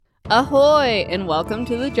Ahoy, and welcome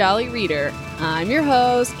to the Jolly Reader. I'm your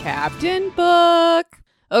host, Captain Book.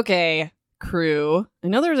 Okay, crew. I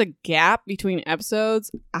know there's a gap between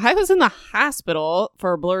episodes. I was in the hospital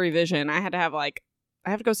for blurry vision. I had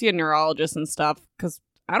to go see a neurologist and stuff because,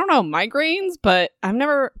 I don't know, migraines, but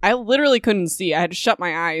I literally couldn't see. I had to shut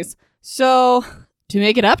my eyes. So, to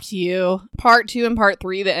make it up to you, part 2 and part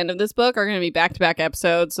 3, the end of this book, are going to be back-to-back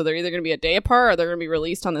episodes. So they're either going to be a day apart or they're going to be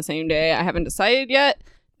released on the same day. I haven't decided yet.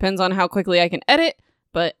 Depends on how quickly I can edit,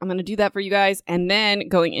 but I'm going to do that for you guys. And then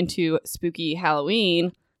going into spooky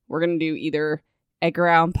Halloween, we're going to do either Edgar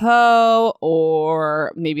Allan Poe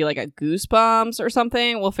or maybe like a Goosebumps or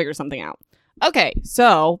something. We'll figure something out. Okay,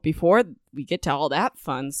 so before we get to all that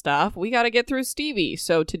fun stuff, we got to get through Stevie.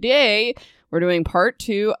 So today we're doing part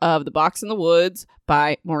 2 of The Box in the Woods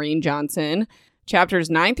by Maureen Johnson. Chapters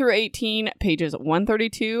 9 through 18, pages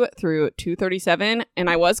 132 through 237. And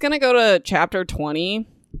I was going to go to chapter 20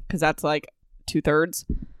 because that's like 2/3.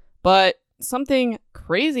 But something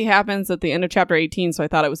crazy happens at the end of chapter 18, so I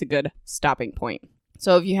thought it was a good stopping point.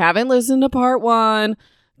 So if you haven't listened to part 1,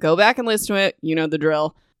 go back and listen to it. You know the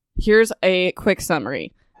drill. Here's a quick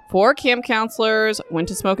summary. 4 camp counselors went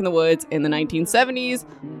to smoke in the woods in the 1970s.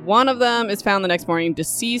 One of them is found the next morning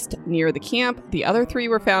deceased near the camp. The other 3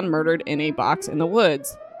 were found murdered in a box in the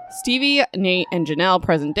woods. Stevie, Nate, and Janelle,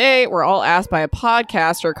 present day, were all asked by a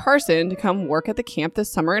podcaster, Carson, to come work at the camp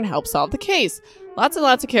this summer and help solve the case. Lots and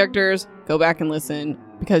lots of characters. Go back and listen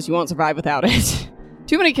because you won't survive without it.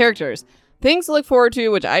 Too many characters. Things to look forward to,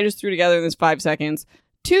 which I just threw together in this 5 seconds.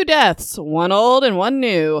 2 deaths, one old and one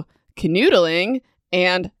new. Canoodling.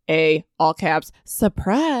 And a, all caps,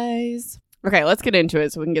 surprise. Okay, let's get into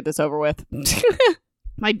it so we can get this over with.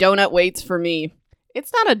 My donut waits for me.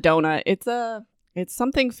 It's not a donut. It's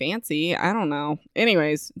something fancy. I don't know.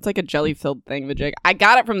 Anyways, it's like a jelly-filled thingamajig. I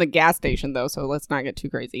got it from the gas station, though, so let's not get too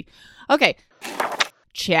crazy. Okay,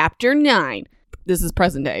 chapter 9. This is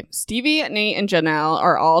present day. Stevie, Nate, and Janelle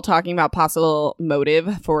are all talking about possible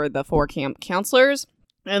motive for the 4 camp counselors.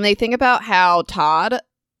 And they think about how Todd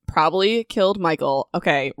probably killed Michael.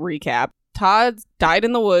 Okay, recap. Todd died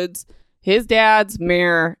in the woods. His dad's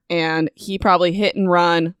mayor, and he probably hit and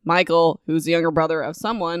run Michael, who's the younger brother of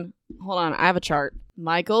someone. Hold on, I have a chart.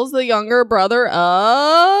 Michael's the younger brother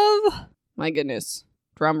of... My goodness.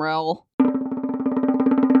 Drum roll.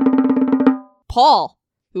 Paul,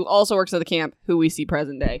 who also works at the camp, who we see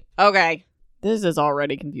present day. Okay, this is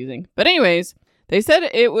already confusing. But anyways, they said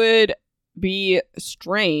it would be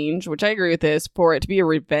strange, which I agree with this, for it to be a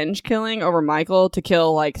revenge killing over Michael to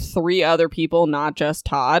kill like 3 other people, not just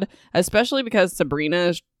Todd, especially because Sabrina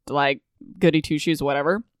is like goody two shoes,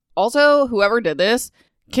 whatever. Also, whoever did this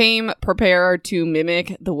came prepared to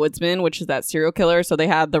mimic the Woodsman, which is that serial killer. So they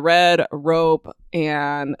had the red rope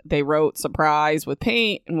and they wrote surprise with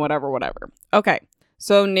paint and whatever. Okay.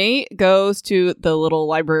 So Nate goes to the little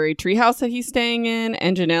library treehouse that he's staying in,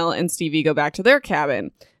 and Janelle and Stevie go back to their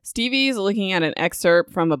cabin. Stevie's looking at an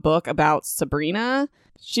excerpt from a book about Sabrina.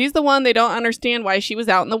 She's the one they don't understand why she was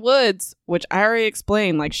out in the woods, which I already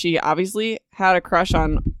explained. Like, she obviously had a crush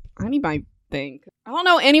on... I need my thing. I don't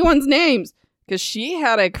know anyone's names, because she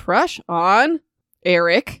had a crush on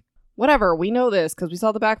Eric. Whatever, we know this, because we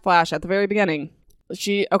saw the backflash at the very beginning.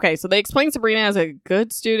 Okay, so they explain Sabrina as a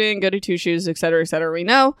good student, goody two-shoes, etc., etc. We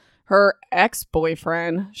know her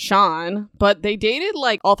ex-boyfriend, Sean, but they dated,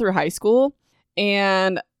 like, all through high school.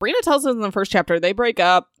 And Sabrina tells us in the first chapter they break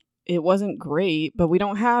up. It wasn't great, but we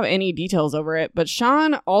don't have any details over it. But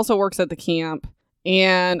Sean also works at the camp.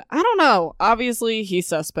 And I don't know. Obviously, he's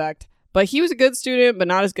suspect. But he was a good student, but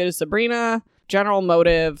not as good as Sabrina. General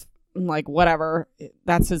motive, like, whatever.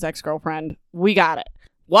 That's his ex-girlfriend. We got it.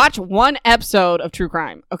 Watch 1 episode of True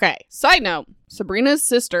Crime. Okay, side note. Sabrina's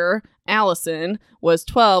sister, Allison, was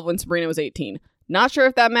 12 when Sabrina was 18. Not sure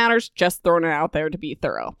if that matters. Just throwing it out there to be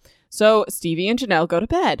thorough. So Stevie and Janelle go to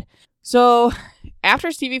bed. So after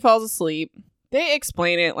Stevie falls asleep, they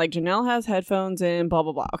explain it like Janelle has headphones in, blah,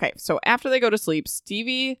 blah, blah. Okay, so after they go to sleep,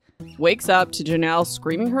 Stevie wakes up to Janelle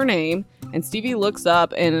screaming her name, and Stevie looks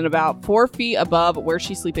up, and in about 4 feet above where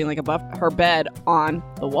she's sleeping, like above her bed on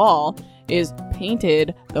the wall, is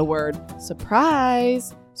painted the word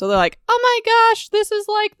surprise. So they're like, oh my gosh, this is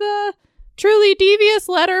like the truly devious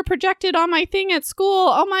letter projected on my thing at school.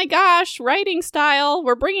 Oh my gosh, writing style.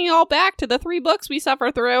 We're bringing all back to the 3 books we suffer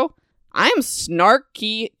through. I'm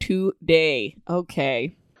snarky today.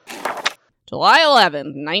 Okay. July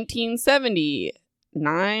 11th, 1970,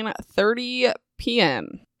 9:30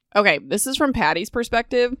 p.m. Okay, this is from Patty's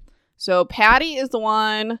perspective. So Patty is the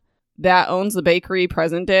one that owns the bakery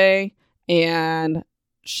present day, and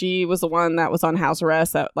she was the one that was on house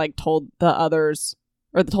arrest that like told the others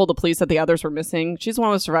or told the police that the others were missing. She's the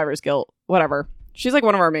one with survivor's guilt. Whatever. She's like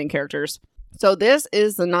one of our main characters. So this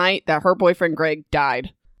is the night that her boyfriend Greg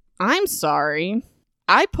died. I'm sorry.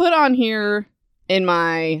 I put on here in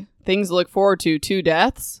my things to look forward to 2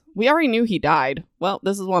 deaths. We already knew he died. Well,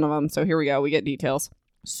 this is one of them. So here we go. We get details.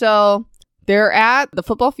 So they're at the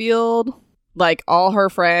football field. Like all her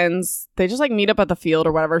friends, they just like meet up at the field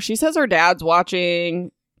or whatever. She says her dad's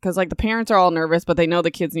watching because like the parents are all nervous, but they know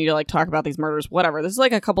the kids need to like talk about these murders, whatever. This is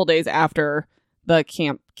like a couple days after the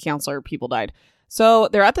camp counselor people died. So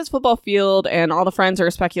they're at this football field and all the friends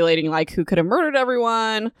are speculating like who could have murdered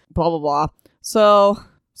everyone, blah, blah, blah. So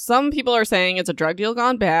some people are saying it's a drug deal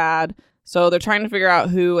gone bad. So they're trying to figure out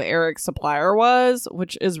who Eric's supplier was,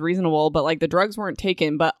 which is reasonable, but like the drugs weren't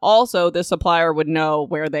taken, but also the supplier would know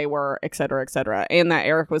where they were, et cetera, and that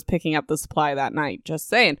Eric was picking up the supply that night. Just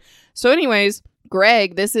saying. So anyways,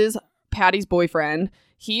 Greg, this is Patty's boyfriend.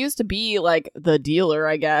 He used to be like the dealer,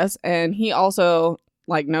 I guess, and he also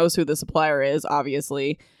like knows who the supplier is,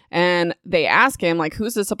 obviously. And they ask him like,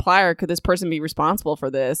 who's the supplier? Could this person be responsible for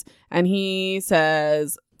this? And he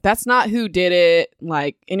says, that's not who did it.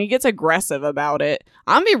 Like, and he gets aggressive about it.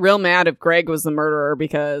 I'm gonna be real mad if Greg was the murderer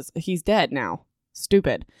because he's dead now.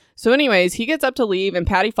 Stupid. So anyways, he gets up to leave and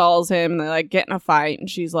Patty follows him and they like get in a fight and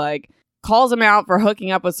she's like calls him out for hooking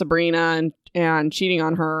up with Sabrina and cheating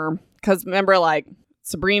on her. Cause remember, like,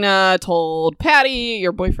 Sabrina told Patty,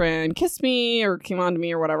 your boyfriend kissed me or came on to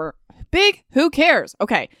me or whatever. Big, who cares?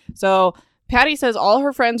 Okay, so Patty says all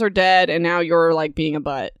her friends are dead and now you're like being a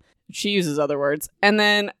butt. She uses other words. And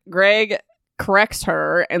then Greg corrects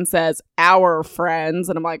her and says, our friends.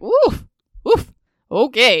 And I'm like, woof, woof,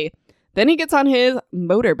 okay. Then he gets on his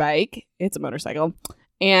motorbike. It's a motorcycle.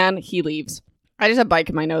 And he leaves. I just have bike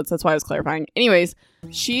in my notes. That's why I was clarifying. Anyways,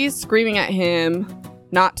 she's screaming at him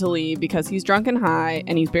not to leave because he's drunk and high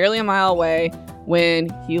and he's barely a mile away when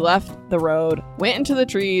he left the road, went into the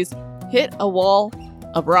trees, hit a wall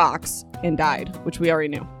of rocks and died, which we already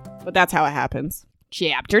knew. But that's how it happens.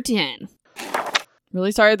 Chapter 10.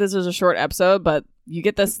 Really sorry this is a short episode, but you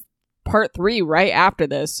get this part 3 right after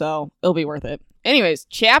this, so it'll be worth it. Anyways,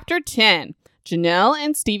 Chapter 10. Janelle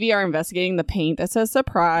and Stevie are investigating the paint that says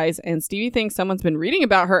surprise, and Stevie thinks someone's been reading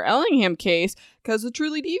about her Ellingham case because the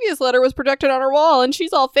Truly Devious letter was projected on her wall, and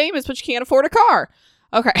she's all famous, but she can't afford a car.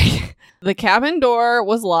 Okay. The cabin door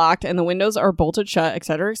was locked, and the windows are bolted shut,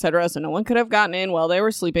 etc., so no one could have gotten in while they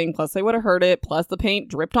were sleeping, plus they would have heard it, plus the paint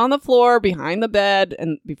dripped on the floor behind the bed,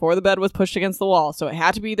 and before the bed was pushed against the wall, so it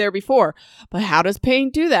had to be there before. But how does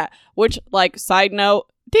paint do that? Which, like, side note,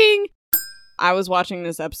 ding! I was watching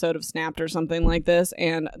this episode of Snapped or something like this,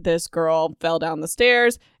 and this girl fell down the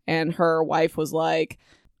stairs, and her wife was like,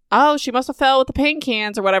 oh, she must have fell with the paint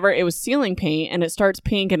cans or whatever. It was ceiling paint, and it starts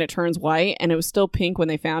pink and it turns white, and it was still pink when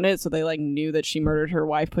they found it, so they like knew that she murdered her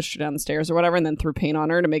wife, pushed her down the stairs or whatever, and then threw paint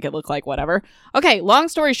on her to make it look like whatever. Okay, long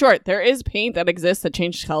story short, there is paint that exists that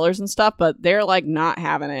changes colors and stuff, but they're like not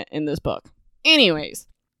having it in this book. Anyways,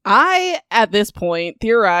 I, at this point,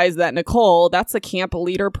 theorize that Nicole, that's the camp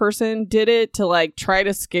leader person, did it to, like, try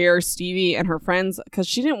to scare Stevie and her friends because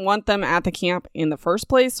she didn't want them at the camp in the first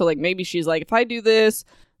place. So, like, maybe she's like, if I do this,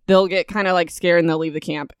 they'll get kind of, like, scared and they'll leave the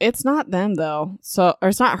camp. It's not them, though. So, or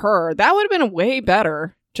it's not her. That would have been way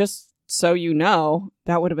better. Just so you know,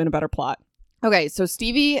 that would have been a better plot. Okay, so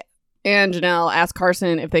Stevie and Janelle ask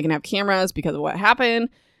Carson if they can have cameras because of what happened.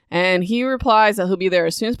 And he replies that he'll be there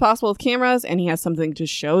as soon as possible with cameras and he has something to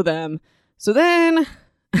show them. So then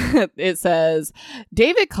it says,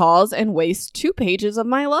 David calls and wastes 2 pages of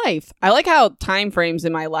my life. I like how time frames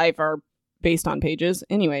in my life are based on pages.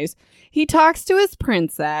 Anyways, he talks to his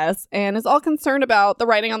princess and is all concerned about the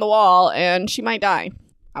writing on the wall and she might die.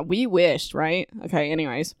 We wished, right? Okay,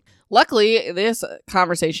 anyways. Luckily, this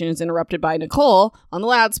conversation is interrupted by Nicole on the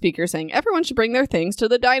loudspeaker saying everyone should bring their things to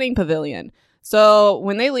the dining pavilion. So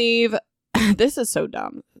when they leave, this is so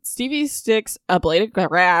dumb. Stevie sticks a blade of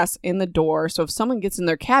grass in the door. So if someone gets in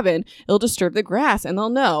their cabin, it'll disturb the grass and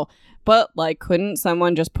they'll know. But like, couldn't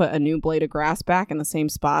someone just put a new blade of grass back in the same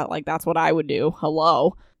spot? Like, that's what I would do.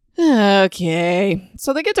 Hello. Okay.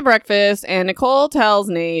 So they get to breakfast and Nicole tells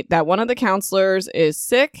Nate that one of the counselors is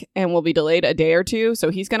sick and will be delayed a day or 2.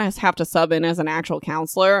 So he's going to have to sub in as an actual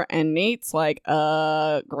counselor. And Nate's like,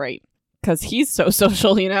 great. Because he's so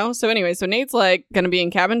social, you know? So anyway, so Nate's like going to be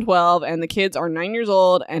in cabin 12 and the kids are 9 years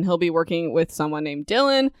old and he'll be working with someone named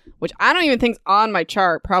Dylan, which I don't even think's on my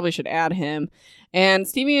chart. Probably should add him. And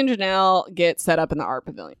Stevie and Janelle get set up in the art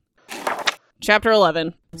pavilion. Chapter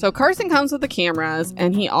 11. So Carson comes with the cameras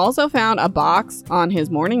and he also found a box on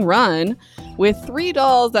his morning run with 3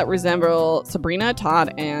 dolls that resemble Sabrina,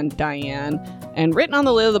 Todd, and Diane. And written on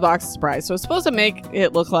the lid of the box is surprise. So it's supposed to make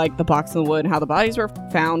it look like the box in the wood and how the bodies were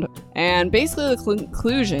found. And basically the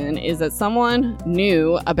conclusion is that someone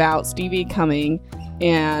knew about Stevie coming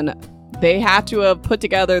and they had to have put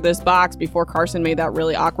together this box before Carson made that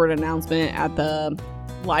really awkward announcement at the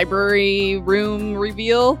library room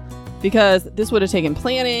reveal, because this would have taken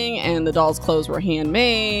planning, and the doll's clothes were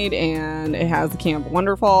handmade, and it has the Camp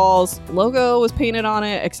Wonderfalls logo was painted on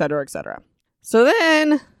it, etc., etc. So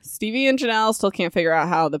then Stevie and Janelle still can't figure out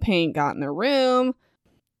how the paint got in their room.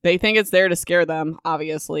 They think it's there to scare them,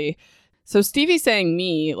 obviously. So Stevie's saying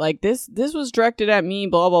me, like, this was directed at me,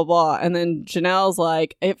 blah, blah, blah. And then Janelle's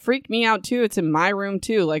like, it freaked me out too. It's in my room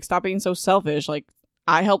too. Like, stop being so selfish. Like,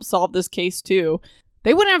 I helped solve this case too.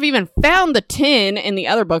 They wouldn't have even found the tin in the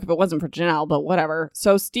other book if it wasn't for Janelle, but whatever.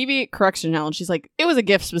 So Stevie corrects Janelle and she's like, it was a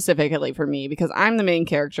gift specifically for me because I'm the main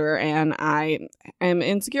character and I am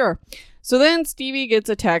insecure. So then Stevie gets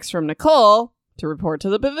a text from Nicole to report to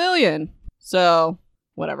the pavilion. So,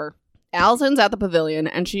 whatever. Allison's at the pavilion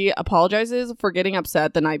and she apologizes for getting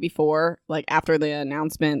upset the night before, like after the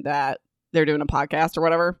announcement that they're doing a podcast or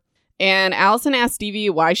whatever. And Allison asks Stevie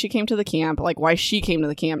why she came to the camp, like why she came to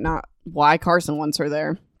the camp, not why Carson wants her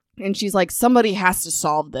there. And she's like, somebody has to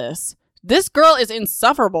solve this. This girl is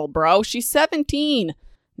insufferable, bro. She's 17.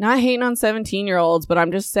 Not hating on 17-year-olds, but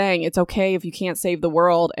I'm just saying it's okay if you can't save the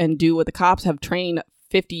world and do what the cops have trained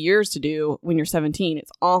 50 years to do when you're 17.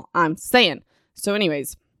 It's all I'm saying. So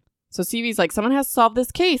anyways, so Stevie's like, someone has to solve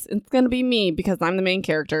this case. It's going to be me because I'm the main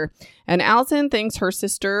character. And Allison thinks her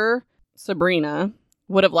sister, Sabrina,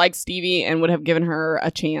 would have liked Stevie and would have given her a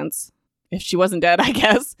chance if she wasn't dead, I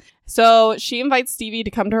guess. So she invites Stevie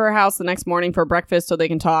to come to her house the next morning for breakfast so they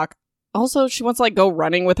can talk. Also, she wants to like go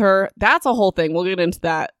running with her. That's a whole thing. We'll get into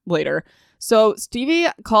that later. So Stevie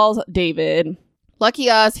calls David. Lucky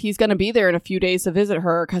us, he's going to be there in a few days to visit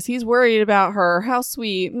her because he's worried about her. How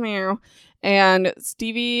sweet. Meow. And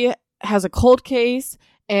Stevie has a cold case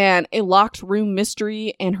and a locked room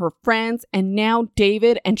mystery and her friends and now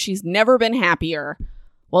David, and she's never been happier.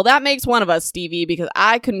 Well, that makes one of us, Stevie, because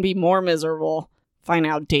I couldn't be more miserable. Find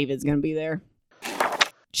out David's going to be there.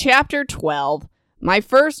 Chapter 12. My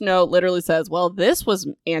first note literally says, well, this was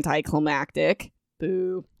anticlimactic.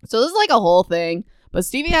 Boo. So this is like a whole thing. But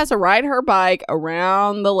Stevie has to ride her bike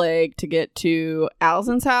around the lake to get to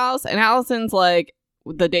Allison's house. And Allison's like,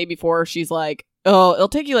 the day before, she's like, oh, it'll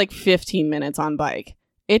take you like 15 minutes on bike.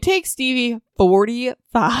 It takes Stevie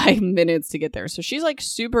 45 minutes to get there. So she's like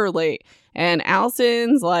super late. And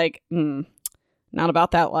Allison's like, not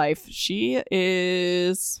about that life. She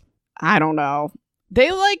is, I don't know.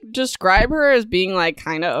 They like describe her as being like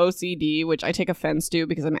kind of OCD, which I take offense to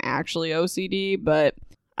because I'm actually OCD, but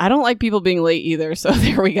I don't like people being late either. So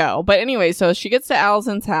there we go. But anyway, so she gets to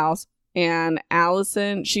Allison's house and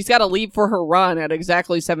Allison, she's got to leave for her run at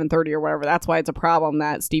exactly 7:30 or whatever. That's why it's a problem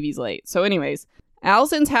that Stevie's late. So anyways,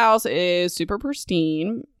 Allison's house is super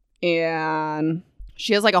pristine and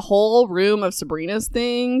she has like a whole room of Sabrina's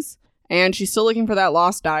things and she's still looking for that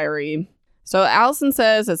lost diary. So Allison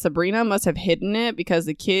says that Sabrina must have hidden it because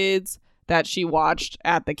the kids that she watched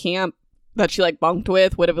at the camp that she like bunked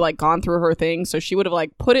with would have like gone through her thing. So she would have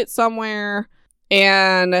like put it somewhere.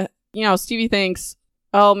 And, you know, Stevie thinks,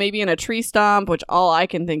 oh, maybe in a tree stump, which all I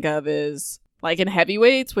can think of is like in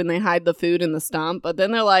Heavyweights when they hide the food in the stump. But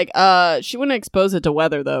then they're like, she wouldn't expose it to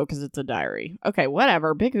weather though because it's a diary. Okay,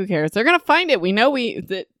 whatever. Big who cares? They're going to find it. We know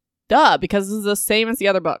because this is the same as the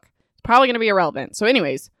other book. It's probably going to be irrelevant. So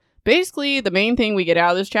anyways. Basically, the main thing we get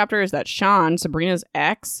out of this chapter is that Sean, Sabrina's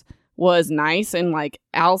ex, was nice and, like,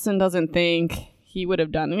 Allison doesn't think he would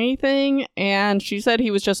have done anything. And she said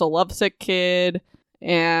he was just a lovesick kid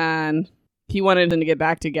and he wanted them to get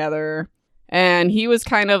back together. And he was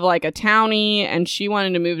kind of like a townie and she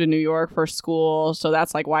wanted to move to New York for school. So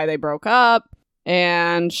that's, like, why they broke up.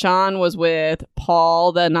 And Sean was with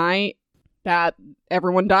Paul the night that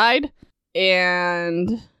everyone died.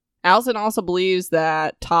 And Allison also believes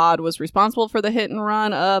that Todd was responsible for the hit and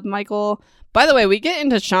run of Michael. By the way, we get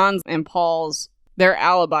into Sean's and Paul's, their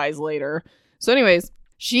alibis later. So anyways,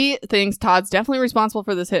 she thinks Todd's definitely responsible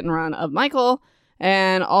for this hit and run of Michael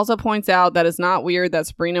and also points out that it's not weird that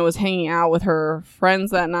Sabrina was hanging out with her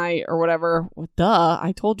friends that night or whatever. Well, duh,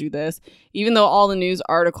 I told you this. Even though all the news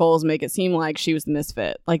articles make it seem like she was the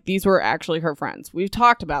misfit. Like these were actually her friends. We've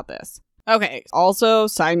talked about this. Okay, also,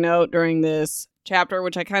 side note during this chapter,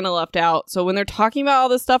 which I kind of left out. So when they're talking about all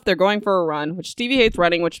this stuff, they're going for a run, which Stevie hates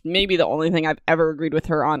running, which may be the only thing I've ever agreed with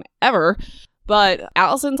her on ever. But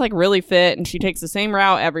Allison's like really fit and she takes the same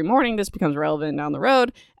route every morning. This becomes relevant down the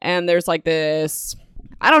road. And there's like this,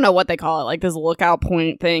 I don't know what they call it, like this lookout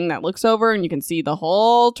point thing that looks over and you can see the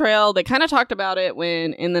whole trail. They kind of talked about it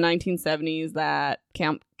when in the 1970s that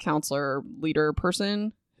camp counselor leader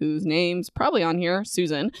person, whose name's probably on here,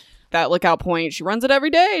 Susan, that lookout point, she runs it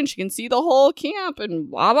every day and she can see the whole camp and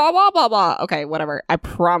blah, blah, blah, blah, blah. Okay, whatever. I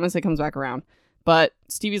promise it comes back around. But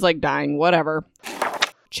Stevie's like dying, whatever.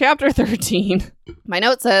 Chapter 13. My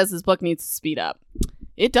note says this book needs to speed up.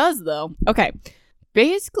 It does, though. Okay.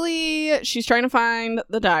 Basically, she's trying to find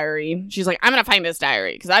the diary. She's like, I'm going to find this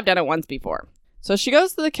diary because I've done it once before. So she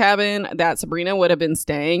goes to the cabin that Sabrina would have been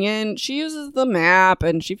staying in. She uses the map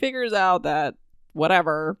and she figures out that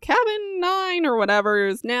whatever, cabin 9 or whatever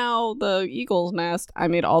is now the eagle's nest. I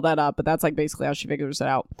made all that up, but that's like basically how she figures it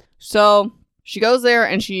out. So she goes there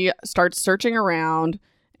and she starts searching around.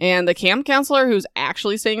 And the camp counselor who's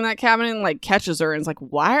actually staying in that cabin like catches her and is like,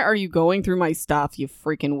 why are you going through my stuff, you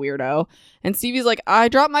freaking weirdo? And Stevie's like, I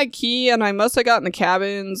dropped my key and I must have gotten the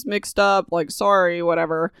cabins mixed up. Like, sorry,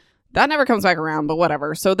 whatever. That never comes back around, but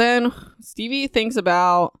whatever. So then Stevie thinks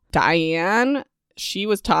about Diane. She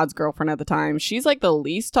was Todd's girlfriend at the time. She's like the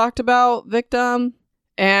least talked about victim.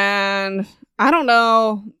 And I don't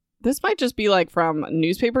know. This might just be like from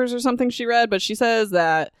newspapers or something she read, but she says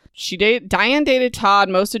that Diane dated Todd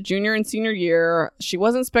most of junior and senior year. She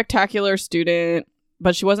wasn't a spectacular student,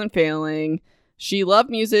 but she wasn't failing. She loved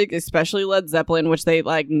music, especially Led Zeppelin, which they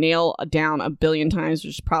like nail down a billion times,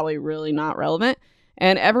 which is probably really not relevant.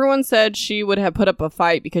 And everyone said she would have put up a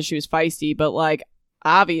fight because she was feisty, but like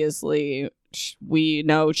obviously we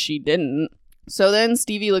know she didn't. So then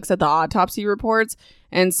Stevie looks at the autopsy reports,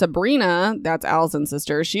 and Sabrina, that's Allison's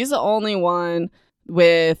sister, she's the only one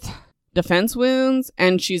with defense wounds,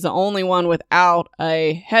 and she's the only one without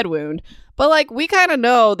a head wound. But like we kind of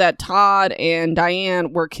know that Todd and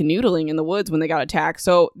Diane were canoodling in the woods when they got attacked,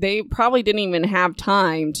 so they probably didn't even have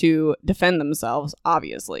time to defend themselves,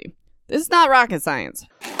 obviously. This is not rocket science.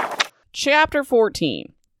 Chapter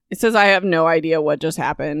 14. It says, I have no idea what just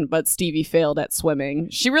happened, but Stevie failed at swimming.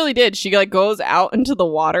 She really did. She like goes out into the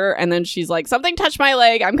water and then she's like, something touched my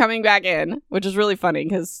leg. I'm coming back in, which is really funny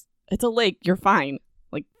because it's a lake. You're fine.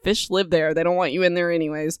 Like fish live there. They don't want you in there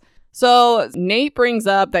anyways. So Nate brings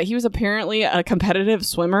up that he was apparently a competitive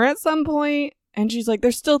swimmer at some point. And she's like,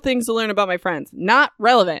 there's still things to learn about my friends. Not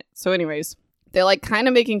relevant. So anyways, they're like kind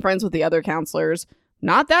of making friends with the other counselors.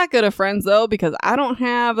 Not that good of friends though, because I don't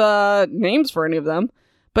have names for any of them.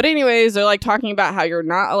 But anyways, they're like talking about how you're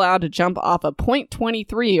not allowed to jump off a point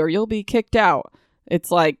 23 or you'll be kicked out. It's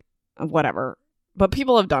like, whatever. But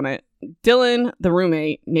people have done it. Dylan, the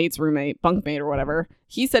roommate, Nate's roommate, bunkmate or whatever,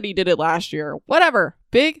 he said he did it last year. Whatever.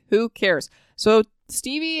 Big, who cares? So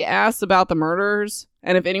Stevie asks about the murders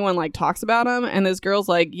and if anyone like talks about them. And this girl's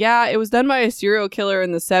like, yeah, it was done by a serial killer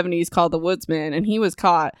in the 70s called the Woodsman and he was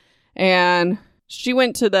caught. And she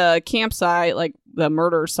went to the campsite, like the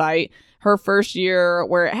murder site, her first year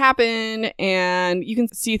where it happened, and you can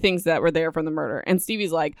see things that were there from the murder. And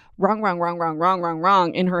Stevie's like,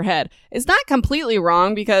 wrong in her head. It's not completely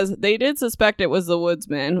wrong because they did suspect it was the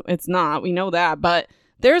Woodsman. It's not. We know that. But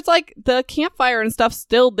there's like the campfire and stuff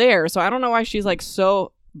still there. So I don't know why she's like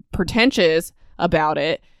so pretentious about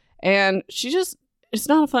it. And it's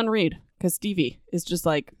not a fun read because Stevie is just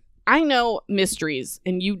like, I know mysteries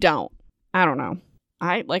and you don't. I don't know.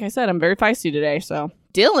 Like I said, I'm very feisty today. So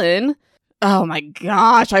Dylan, oh my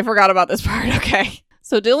gosh, I forgot about this part. Okay.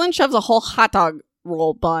 So Dylan shoves a whole hot dog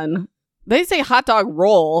roll bun. They say hot dog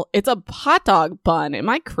roll. It's a hot dog bun. Am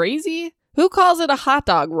I crazy? Who calls it a hot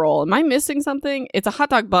dog roll? Am I missing something? It's a hot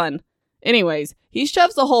dog bun. Anyways, he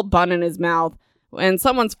shoves the whole bun in his mouth and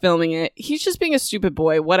someone's filming it. He's just being a stupid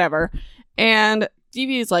boy, whatever. And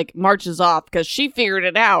Stevie's like marches off because she figured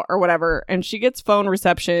it out or whatever. And she gets phone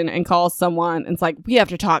reception and calls someone. And it's like, we have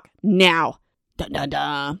to talk now. Dun, dun,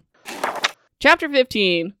 dun. Chapter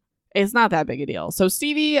 15. It's not that big a deal. So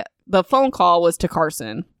Stevie, the phone call was to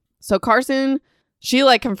Carson. So Carson, she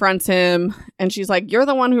like confronts him and she's like, you're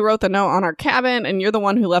the one who wrote the note on our cabin and you're the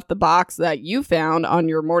one who left the box that you found on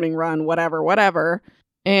your morning run, whatever.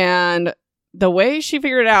 And the way she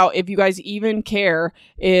figured it out, if you guys even care,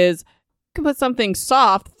 is can put something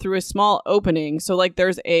soft through a small opening. So like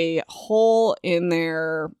there's a hole in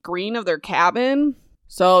their screen of their cabin.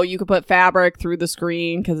 So you could put fabric through the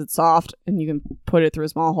screen because it's soft and you can put it through a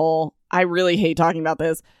small hole. I really hate talking about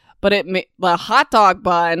this, but the hot dog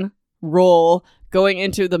bun roll going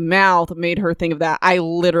into the mouth made her think of that. I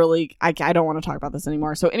don't want to talk about this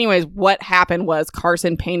anymore. So anyways, what happened was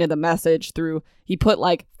Carson painted the message he put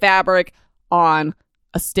like fabric on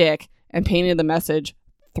a stick and painted the message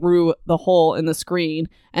through the hole in the screen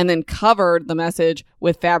and then covered the message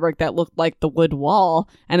with fabric that looked like the wood wall.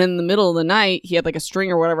 And in the middle of the night, he had like a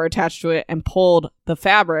string or whatever attached to it and pulled the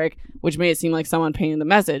fabric, which made it seem like someone painted the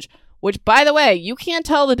message. Which, by the way, you can't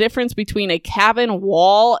tell the difference between a cabin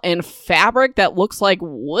wall and fabric that looks like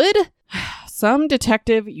wood? Some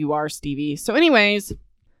detective you are, Stevie. So anyways,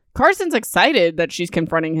 Carson's excited that she's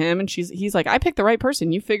confronting him, and he's like, I picked the right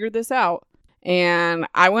person. You figured this out. And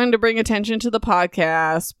I wanted to bring attention to the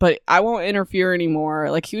podcast, but I won't interfere anymore.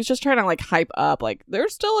 Like, he was just trying to, like, hype up, like,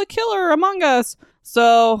 there's still a killer among us.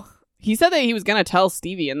 So he said that he was going to tell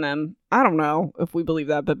Stevie and them. I don't know if we believe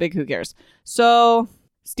that, but big who cares. So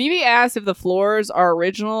Stevie asks if the floors are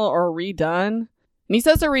original or redone. And he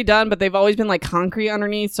says they're redone, but they've always been like concrete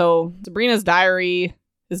underneath. So Sabrina's diary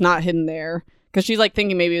is not hidden there because she's like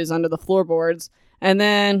thinking maybe it was under the floorboards. And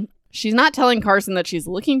then she's not telling Carson that she's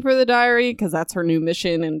looking for the diary because that's her new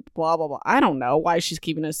mission and blah, blah, blah. I don't know why she's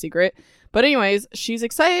keeping it a secret. But anyways, she's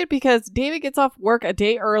excited because David gets off work a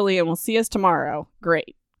day early and will see us tomorrow.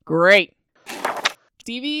 Great.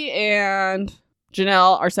 Stevie and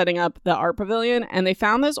Janelle are setting up the art pavilion, and they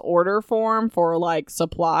found this order form for like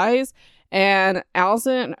supplies, and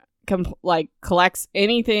Allison collects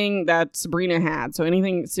anything that Sabrina had. So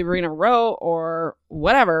anything Sabrina wrote or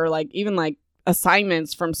whatever, like even like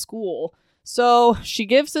assignments from school. So she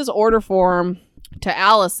gives this order form to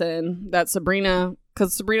Allison that Sabrina,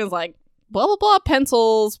 because Sabrina's like blah blah blah,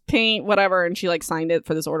 pencils, paint, whatever, and she like signed it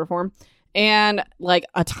for this order form. And like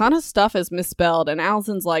a ton of stuff is misspelled. And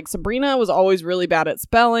Allison's like, Sabrina was always really bad at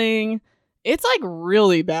spelling. It's like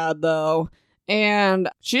really bad though. And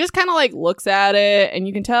she just kind of like looks at it, and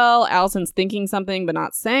you can tell Allison's thinking something but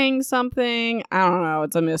not saying something. I don't know.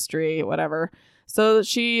 It's a mystery, whatever. So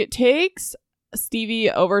she takes Stevie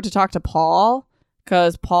over to talk to Paul,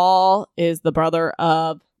 because Paul is the brother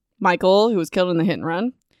of Michael, who was killed in the hit and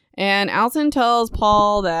run. And Allison tells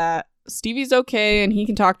Paul that Stevie's okay and he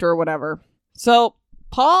can talk to her, whatever. So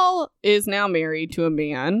Paul is now married to a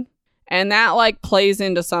man, and that like plays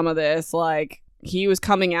into some of this. Like, he was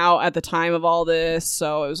coming out at the time of all this,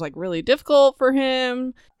 so it was like really difficult for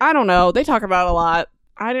him. I don't know. They talk about it a lot.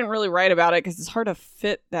 I didn't really write about it because it's hard to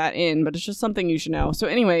fit that in, but it's just something you should know. So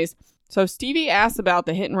anyways, so Stevie asks about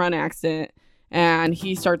the hit and run accident, and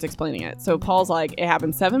he starts explaining it. So Paul's like, it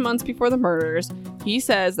happened 7 months before the murders. He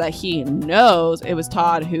says that he knows it was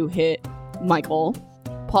Todd who hit Michael.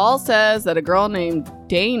 Paul says that a girl named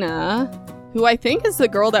Dana, who I think is the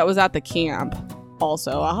girl that was at the camp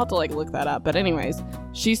also, I'll have to like look that up. But anyways,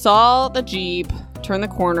 she saw the Jeep turn the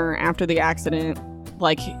corner after the accident.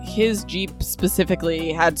 Like, his Jeep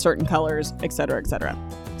specifically had certain colors, etc., etc.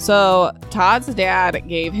 So Todd's dad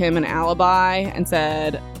gave him an alibi and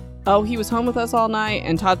said, oh, he was home with us all night,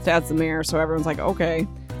 and Todd's dad's the mayor, so everyone's like, okay.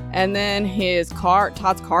 And then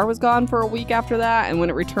Todd's car was gone for a week after that, and when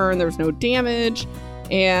it returned, there was no damage.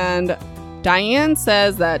 And Diane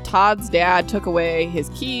says that Todd's dad took away his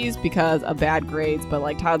keys because of bad grades, but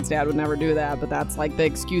like Todd's dad would never do that, but that's like the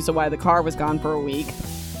excuse of why the car was gone for a week.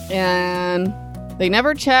 And they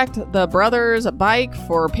never checked the brother's bike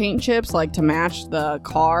for paint chips, like to match the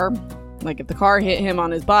car. Like, if the car hit him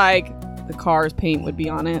on his bike, the car's paint would be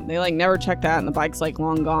on it. They like never checked that, and the bike's like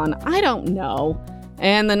long gone. I don't know.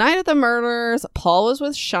 And the night of the murders, Paul was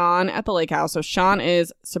with Sean at the lake house. So Sean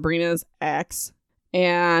is Sabrina's ex.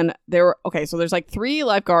 And so there's like 3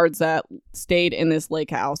 lifeguards that stayed in this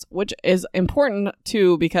lake house, which is important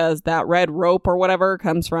too, because that red rope or whatever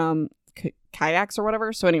comes from kayaks or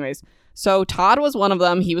whatever. So anyways, so Todd was one of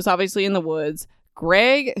them. He was obviously in the woods.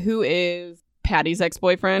 Greg, who is Patty's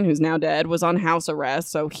ex-boyfriend, who's now dead, was on house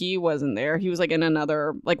arrest, so he wasn't there. He was like in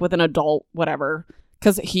another, like with an adult, whatever,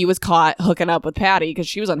 because he was caught hooking up with Patty because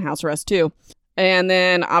she was on house arrest too. And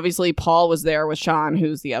then obviously Paul was there with Sean,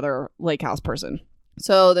 who's the other lake house person.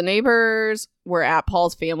 So the neighbors were at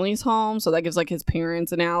Paul's family's home, so that gives like his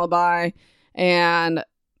parents an alibi. And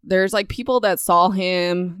there's like people that saw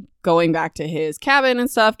him going back to his cabin and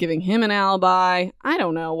stuff, giving him an alibi. I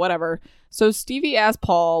don't know, whatever. So Stevie asked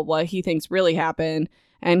Paul what he thinks really happened,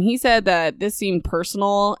 and he said that this seemed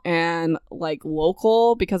personal and like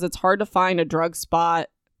local because it's hard to find a drug spot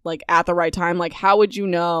like at the right time. Like, how would you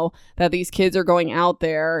know that these kids are going out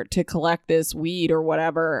there to collect this weed or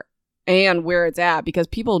whatever and where it's at? Because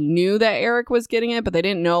people knew that Eric was getting it, but they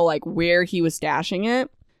didn't know like where he was stashing it.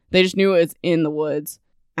 They just knew it was in the woods.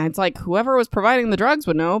 And it's like whoever was providing the drugs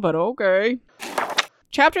would know, but okay.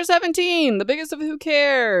 Chapter 17, the biggest of Who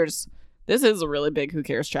Cares? This is a really big Who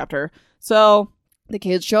Cares chapter. So the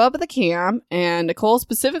kids show up at the camp, and Nicole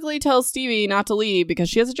specifically tells Stevie not to leave because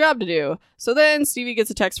she has a job to do. So then Stevie gets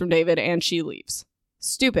a text from David, and she leaves.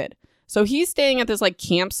 Stupid. So he's staying at this like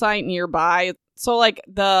campsite nearby. So like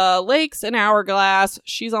the lake's an hourglass.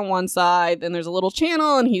 She's on one side, then there's a little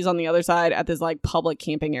channel, and he's on the other side at this like public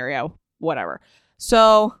camping area, whatever.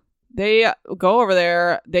 So they go over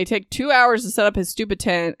there. They take 2 hours to set up his stupid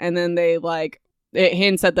tent, and then they like it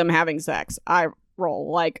hints at them having sex. I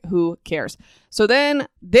roll like, who cares? So then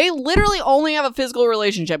they literally only have a physical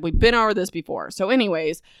relationship. We've been over this before. So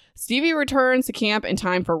anyways, Stevie returns to camp in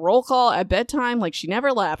time for roll call at bedtime, like she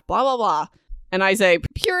never left, blah blah blah. And I say,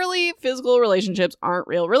 purely physical relationships aren't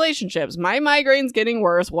real relationships. My migraine's getting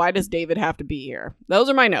worse. Why does David have to be here? Those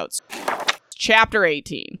are my notes. Chapter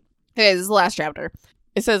 18. Okay, this is the last chapter.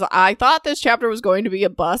 It says, I thought this chapter was going to be a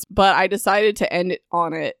bust, but I decided to end it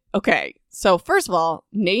on it. Okay, so first of all,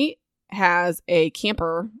 Nate has a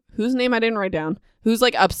camper whose name I didn't write down, who's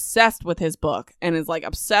like obsessed with his book and is like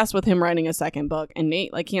obsessed with him writing a second book. And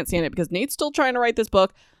Nate like can't stand it because Nate's still trying to write this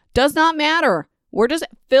book. Does not matter. We're just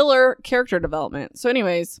filler character development. So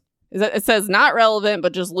anyways, it says not relevant,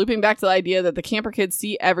 but just looping back to the idea that the camper kids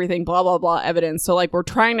see everything, blah, blah, blah, evidence. So like we're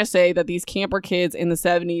trying to say that these camper kids in the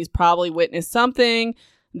 70s probably witnessed something.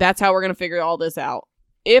 That's how we're going to figure all this out.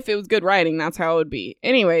 If it was good writing, that's how it would be.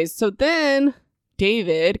 Anyways, so then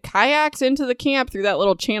David kayaks into the camp through that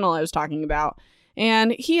little channel I was talking about.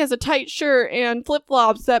 And he has a tight shirt and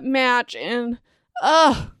flip-flops that match. And,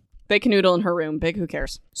 they canoodle in her room. Big who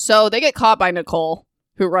cares. So they get caught by Nicole,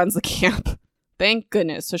 who runs the camp. Thank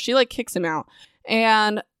goodness. So she like kicks him out.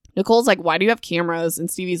 And Nicole's like, why do you have cameras? And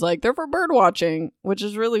Stevie's like, they're for bird watching, which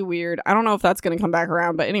is really weird. I don't know if that's going to come back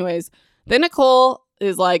around. But anyways, then Nicole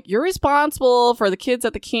is like, you're responsible for the kids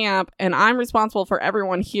at the camp and I'm responsible for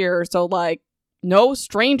everyone here. So like, no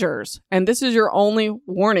strangers. And this is your only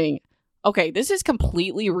warning. Okay, this is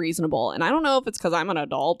completely reasonable. And I don't know if it's because I'm an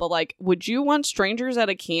adult, but like, would you want strangers at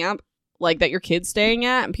a camp like that your kid's staying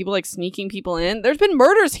at and people like sneaking people in? There's been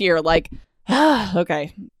murders here. Like,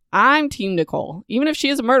 okay, I'm team Nicole. Even if she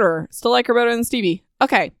is a murderer, still like her better than Stevie.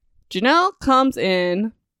 Okay, Janelle comes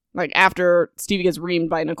in like after Stevie gets reamed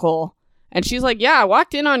by Nicole. And she's like, yeah, I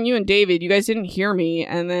walked in on you and David. You guys didn't hear me.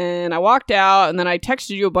 And then I walked out and then I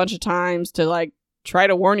texted you a bunch of times to like try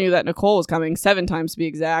to warn you that Nicole was coming, 7 times to be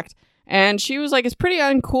exact. And she was like, it's pretty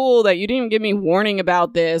uncool that you didn't even give me warning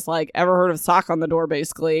about this. Like, ever heard of sock on the door,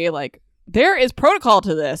 basically. Like, there is protocol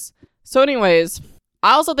to this. So anyways,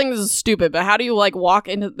 I also think this is stupid, but how do you like walk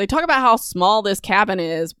into... They talk about how small this cabin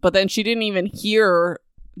is, but then she didn't even hear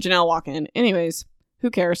Janelle walk in. Anyways, who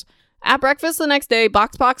cares? At breakfast the next day,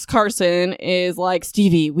 Box Carson is like,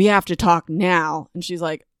 Stevie, we have to talk now. And she's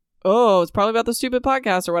like, oh, it's probably about the stupid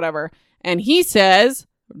podcast or whatever. And he says,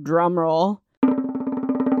 drum roll,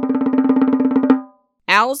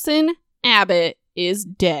 Allison Abbott is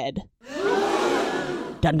dead.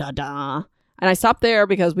 Dun dun dun. And I stopped there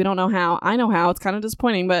because we don't know how. I know how. It's kind of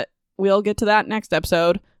disappointing, but we'll get to that next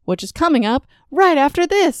episode, which is coming up right after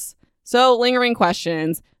this. So, lingering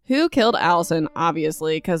questions. Who killed Allison?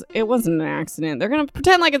 Obviously, because it wasn't an accident. They're going to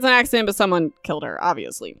pretend like it's an accident, but someone killed her,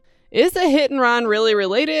 obviously. Is the hit and run really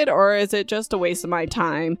related, or is it just a waste of my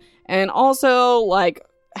time? And also, like,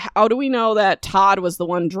 how do we know that Todd was the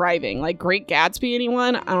one driving? Like, Great Gatsby,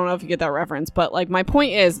 anyone? I don't know if you get that reference, but like, my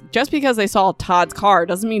point is, just because they saw Todd's car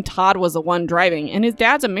doesn't mean Todd was the one driving. And his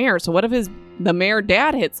dad's a mayor, so what if the mayor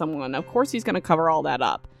dad hit someone? Of course he's going to cover all that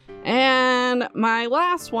up. And my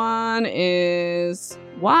last one is,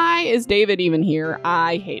 why is David even here?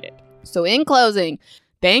 I hate it. So in closing,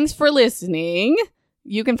 thanks for listening.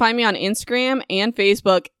 You can find me on Instagram and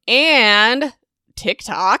Facebook and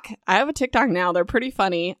TikTok. I have a TikTok now. They're pretty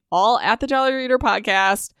funny. All at the Jolly Reader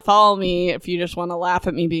Podcast. Follow me if you just want to laugh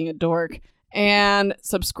at me being a dork. And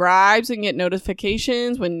subscribe so you can get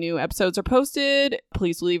notifications when new episodes are posted.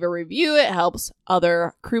 Please leave a review. It helps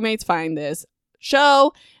other crewmates find this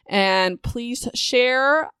show. And please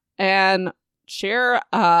share social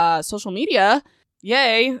media.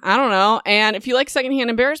 Yay. I don't know. And if you like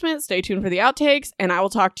secondhand embarrassment, stay tuned for the outtakes. And I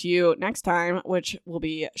will talk to you next time, which will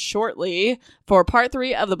be shortly, for part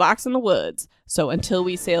 3 of The Box in the Woods. So until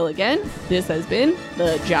we sail again, this has been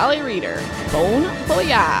the Jolly Reader. Bon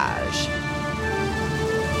voyage.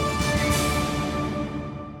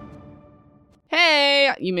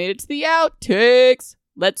 Hey, you made it to the outtakes.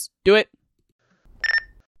 Let's do it.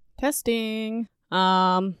 Testing.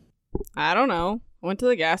 I don't know. I went to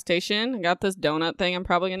the gas station. I got this donut thing I'm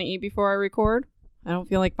probably going to eat before I record. I don't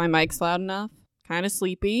feel like my mic's loud enough. Kind of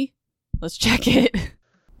sleepy. Let's check it.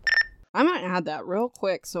 I'm going to add that real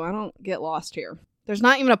quick so I don't get lost here. There's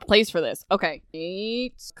not even a place for this. Okay.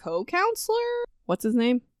 Nate's co-counselor? What's his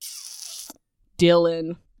name?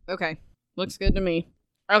 Dylan. Okay. Looks good to me.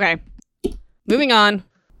 Okay. Moving on.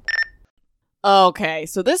 Okay,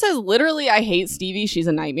 so this is literally, I hate Stevie. She's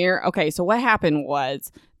a nightmare. Okay, so what happened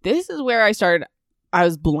was, this is where I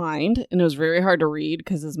was blind and it was very hard to read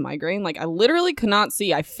because it's migraine. Like I literally could not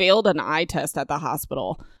see. I failed an eye test at the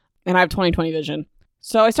hospital and I have 20/20 vision.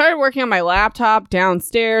 So I started working on my laptop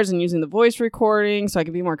downstairs and using the voice recording so I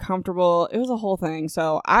could be more comfortable. It was a whole thing.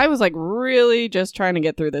 So I was like really just trying to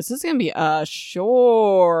get through this. This is going to be a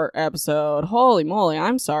short episode. Holy moly.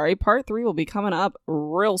 I'm sorry. Part 3 will be coming up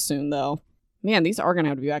real soon though. Man, these are going to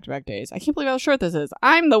have to be back-to-back days. I can't believe how short this is.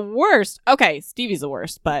 I'm the worst. Okay, Stevie's the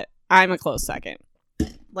worst, but I'm a close second.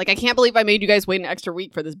 Like, I can't believe I made you guys wait an extra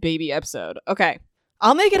week for this baby episode. Okay,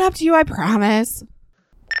 I'll make it up to you, I promise.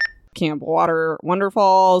 Camp Water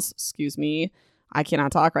Wonderfalls. Excuse me. I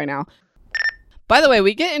cannot talk right now. By the way,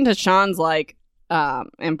 we get into Sean's, like,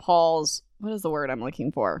 and Paul's, what is the word I'm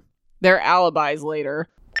looking for? Their alibis later.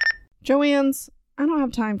 Joanne's, I don't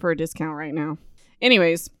have time for a discount right now.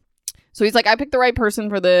 Anyways. So he's like, I picked the right person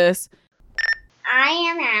for this. I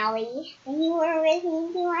am Allie, and you were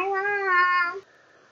listening to my mom.